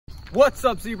What's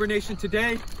up, Zebra Nation?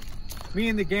 Today, me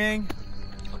and the gang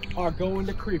are going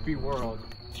to Creepy World.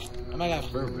 Oh my god,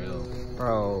 for real.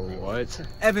 Bro, what?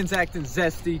 Evan's acting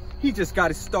zesty. He just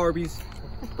got his Starbies.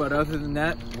 But other than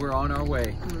that, we're on our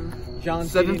way.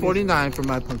 John's $7.49 for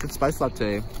my pumpkin spice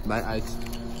latte. My ice.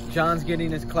 John's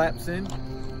getting his claps in.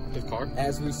 His car?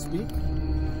 As we speak.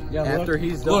 Yeah, after look,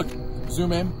 he's done. Look,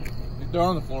 zoom in. They're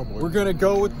on the floorboard. We're gonna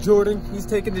go with Jordan. He's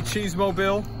taking the cheese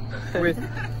mobile with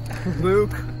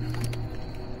Luke,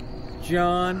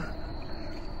 John,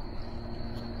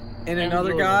 and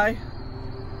another guy.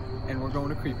 And we're going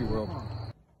to Creepy World. All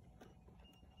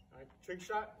right, trick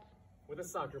shot with a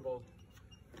soccer ball.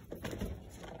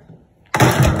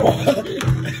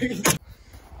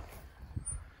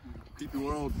 Creepy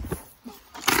World.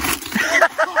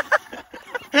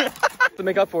 To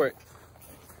make up for it.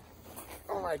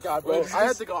 Oh my god, bro. I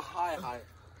had to go high.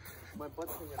 My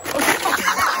butt's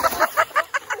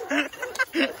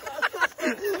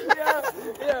yeah.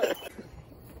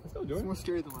 Let's go, Jordan. It's more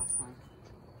scary than last time.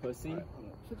 Pussy.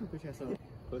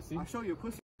 Pussy. I'll show you a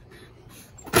pussy.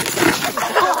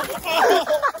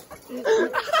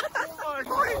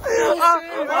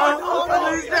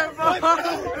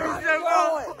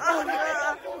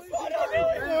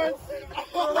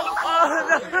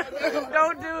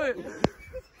 Don't do it.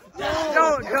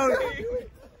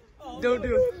 Don't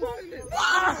do it.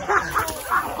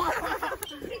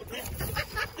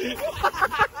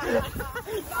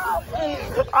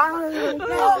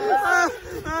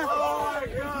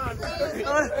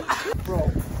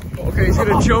 Bro. Okay, he's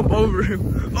gonna jump over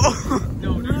him. Oh.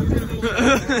 No.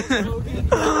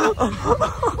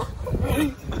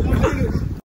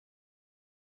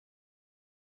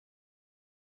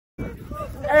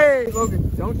 Hey,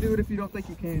 Logan, don't do it if you don't think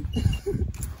you can.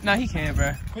 Nah, he can,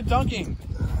 bro. Quit dunking.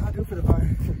 I'll do it for the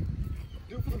vine.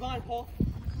 Do it for the vine, Paul.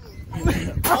 Oh my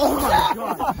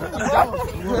god.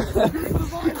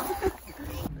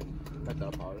 That's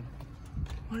up, Power.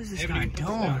 What is this guy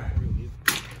doing?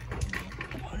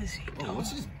 What is he doing?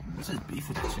 What's his beef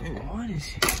with the chair? What is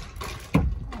he?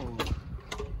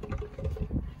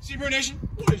 Zebra Nation.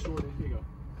 What is Jordan? Here you go.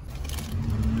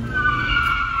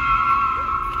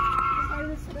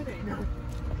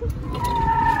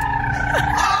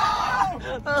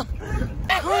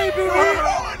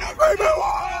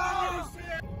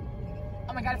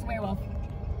 Oh my god, it's a werewolf.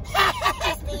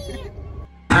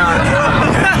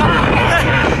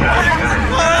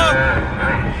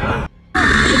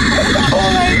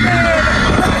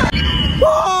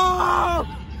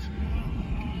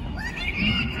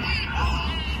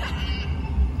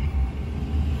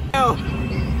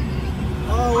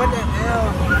 Oh, what the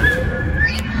hell?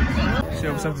 Say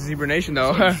what's up to Zebra Nation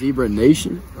though. Zebra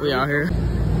Nation. We out here.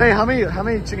 Hey, how many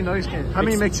chicken nuggets how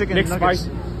many McChicken nuggets? Spice.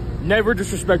 Never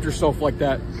disrespect yourself like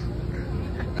that.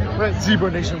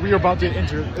 Zebra Nation, we are about to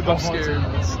enter the haunted.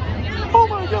 Oh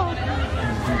my god.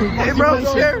 Hey bro, I'm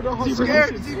scared. I'm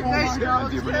scared.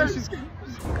 Zebra Nation.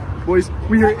 Boys,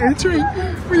 we are entering.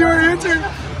 We are entering.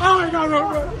 Oh my god, bro.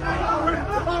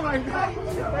 Oh my god. Oh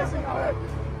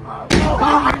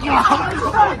my god.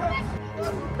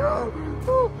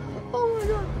 Oh my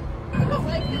god.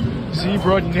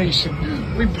 Zebra Nation.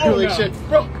 We barely shit.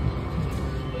 Bro.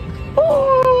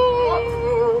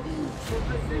 Oh.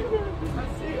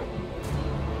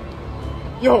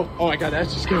 Yo. Oh my god,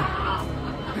 that's just good. Oh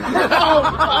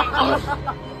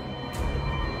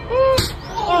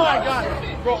my god.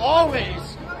 Bro,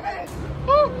 always.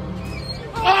 Oh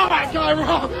my god, bro.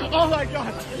 Oh my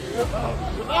god.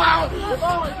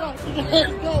 Oh my god.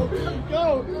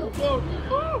 Go.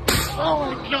 Oh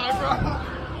my god, bro.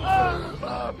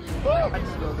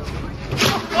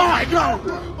 Oh my god.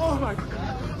 Oh my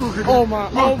god. Oh my.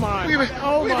 Oh my. We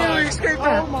barely escaped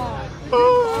that. Oh my.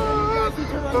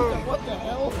 What the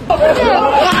hell?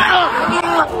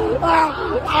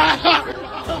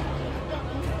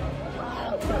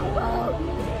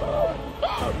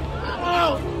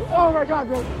 Oh my god,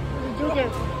 bro.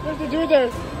 There's a dude there.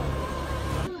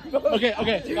 Okay,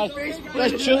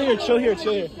 guys, chill here.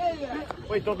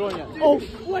 Wait, don't go in yet. Oh,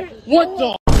 wait. What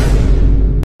the?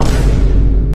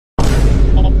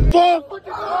 Oh, fuck!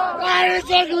 Ah, it's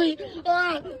ugly!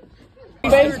 Ah.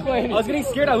 I was getting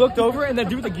scared. I looked over, and that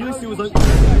dude with the ghillie suit was like.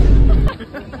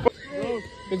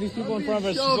 Because these people in front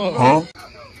of us. Huh?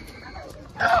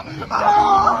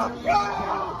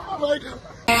 Oh my god!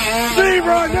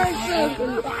 Zebra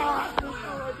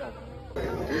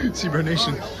Nation! Zebra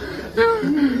Nation.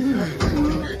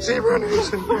 Zebra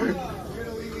Nation.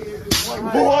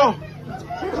 Whoa!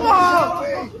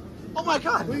 Whoa! Oh my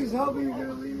god! Please help me, you're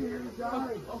gonna leave me here to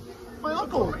die. My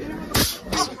uncle!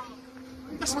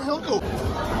 That's my uncle!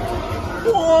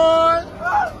 What?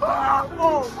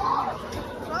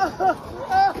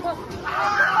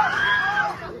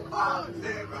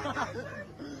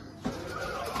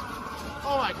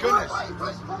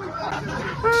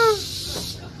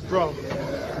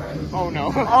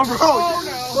 Oh,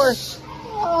 bro.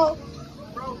 Oh,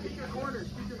 Bro, pick your corners.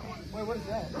 Pick your corners. Wait, what is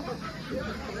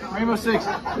that? Rainbow Six.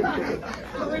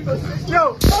 Rainbow Six.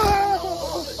 Yo.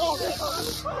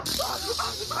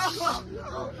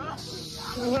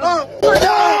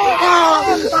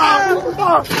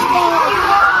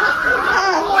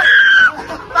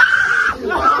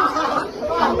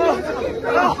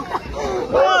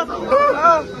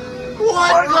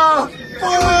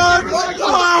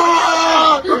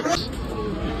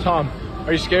 Tom,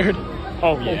 are you scared?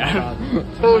 Oh yeah.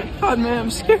 Oh God, man, I'm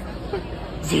scared.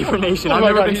 Zebra Nation. Oh I've my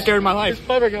never God, been he's- scared in my He's life.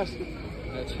 flabbergasted.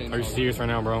 Are you serious right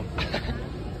now, bro?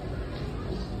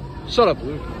 Shut up,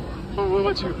 Luke. What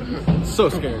about you? So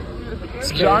scared.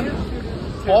 John?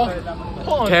 Paul?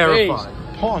 Paul on Terrified.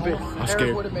 face. Paul on face. I'm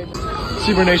scared.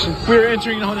 Zebra Nation, we are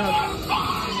entering the haunted house.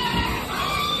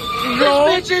 No.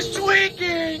 This bitch is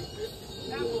tweaking!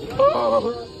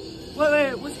 Oh.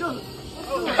 Wait, let's go.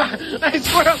 Hey,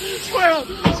 squirrel! Squirrel!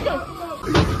 Let's go!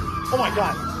 Oh my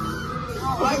God.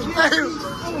 Hey,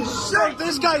 shit,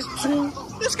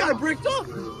 this guy bricked up.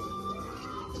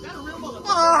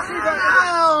 Oh,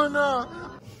 hell no.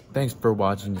 Thanks for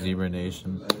watching Zebra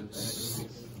Nation.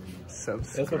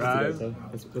 Subscribe.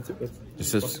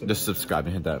 Just subscribe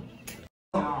and hit that.